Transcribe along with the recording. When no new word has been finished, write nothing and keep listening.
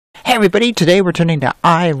Hey everybody, today we're turning to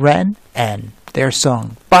I-Ren and their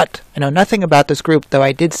song But. I know nothing about this group, though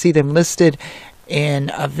I did see them listed in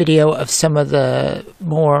a video of some of the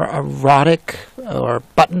more erotic or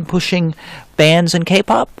button-pushing bands in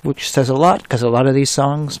K-pop, which says a lot, because a lot of these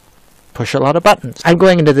songs push a lot of buttons. I'm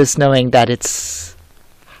going into this knowing that it's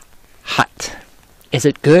hot. Is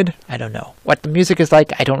it good? I don't know. What the music is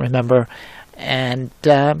like, I don't remember. And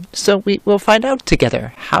so we'll find out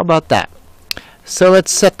together. How about that? So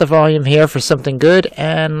let's set the volume here for something good,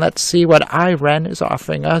 and let's see what I-Ren is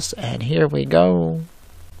offering us. And here we go.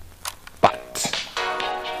 But.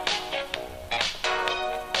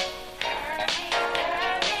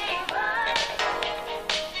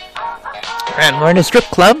 And we're in a strip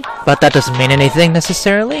club, but that doesn't mean anything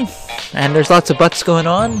necessarily. And there's lots of butts going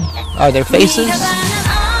on. Are there faces?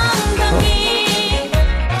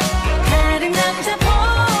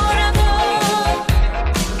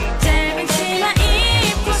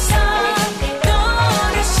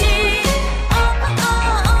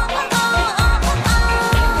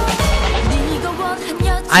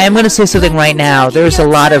 I am going to say something right now. There's a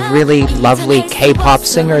lot of really lovely K-pop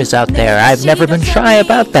singers out there. I've never been shy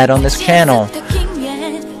about that on this channel.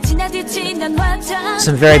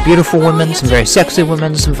 Some very beautiful women, some very sexy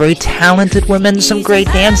women, some very talented women, some great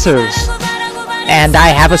dancers. And I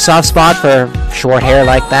have a soft spot for short hair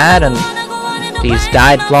like that, and these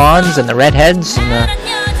dyed blondes, and the redheads,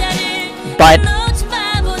 and But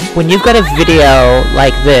when you've got a video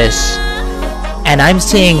like this, and I'm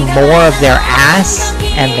seeing more of their ass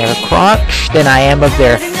and their crotch than I am of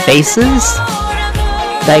their faces.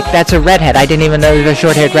 Like, that's a redhead. I didn't even know there was a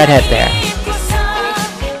short-haired redhead there.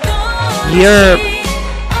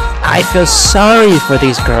 I feel sorry for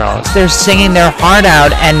these girls. They're singing their heart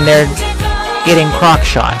out and they're getting crotch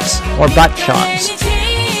shots or butt shots.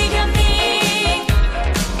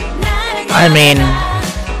 I mean,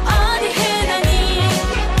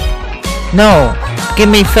 no, give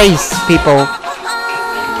me face, people.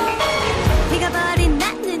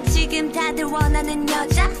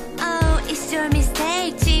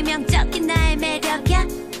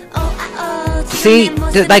 See,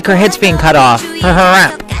 like her head's being cut off for her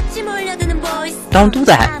rap. Don't do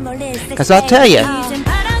that, because I'll tell you,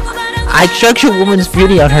 I judge a woman's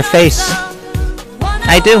beauty on her face.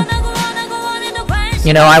 I do.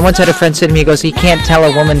 You know, I once had a friend say to me, he goes, you can't tell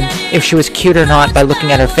a woman if she was cute or not by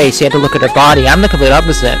looking at her face. You had to look at her body. I'm the complete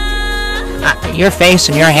opposite. Your face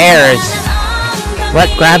and your hair is what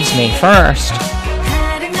grabs me first.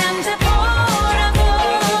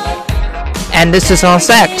 And this is all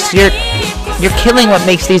sex. You're killing what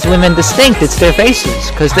makes these women distinct. It's their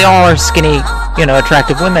faces, because they all are skinny, you know,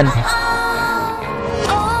 attractive women.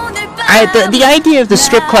 The idea of the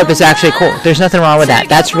strip club is actually cool. There's nothing wrong with that.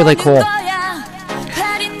 That's really cool.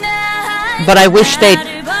 But I wish they'd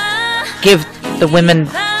give the women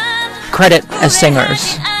credit as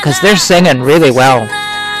singers, because they're singing really well.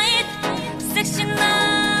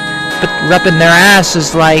 But rubbing their ass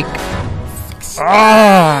is like,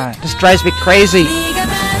 oh, this drives me crazy.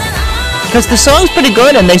 Because the song's pretty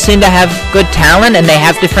good, and they seem to have good talent, and they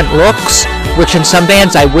have different looks, which in some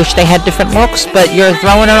bands I wish they had different looks, but you're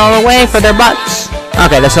throwing it all away for their butts.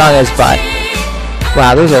 Okay, the song is Butt.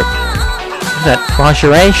 Wow, is that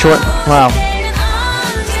lingerie? Short, wow.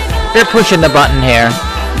 They're pushing the button here.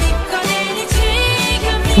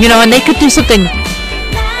 You know, and they could do something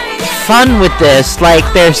fun with this, like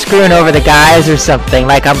they're screwing over the guys or something,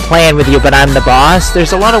 like I'm playing with you but I'm the boss.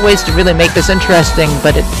 There's a lot of ways to really make this interesting,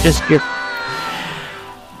 but it just, you're...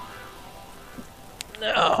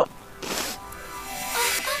 No.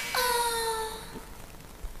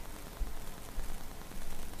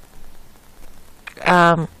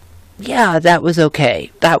 Yeah, that was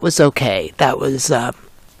okay. That was okay. That was, I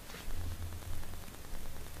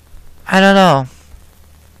don't know.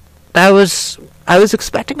 I was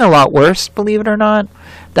expecting a lot worse, believe it or not.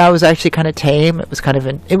 That was actually kind of tame. It was kind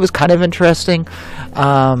of interesting.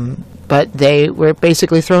 But they were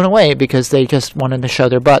basically thrown away because they just wanted to show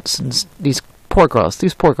their butts. And these poor girls.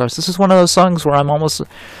 This is one of those songs where I'm almost,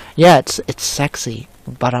 yeah, it's sexy,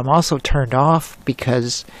 but I'm also turned off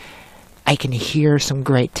because I can hear some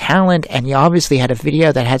great talent, and you obviously had a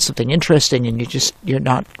video that had something interesting, and you're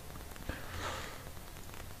not.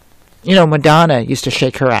 You know, Madonna used to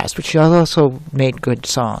shake her ass, but she also made good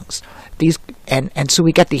songs. And so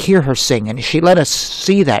we got to hear her sing, and she let us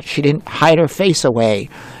see that. She didn't hide her face away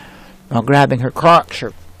while grabbing her crotch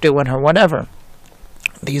or doing her whatever.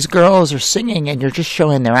 These girls are singing, and you're just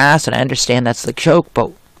showing their ass, and I understand that's the joke,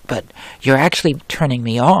 but you're actually turning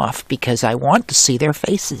me off because I want to see their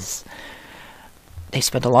faces. they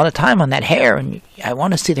spent a lot of time on that hair, and I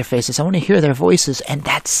want to see their faces. I want to hear their voices, and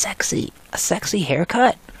that's sexy. A sexy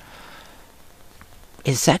haircut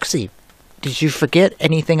is sexy. Did you forget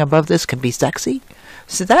anything above this can be sexy?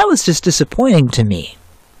 So that was just disappointing to me.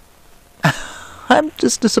 I'm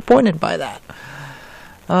just disappointed by that.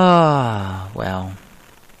 Ah, well.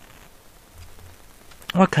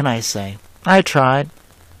 What can I say? I tried.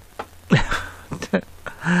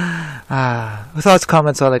 Thoughts,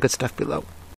 comments, all that good stuff below.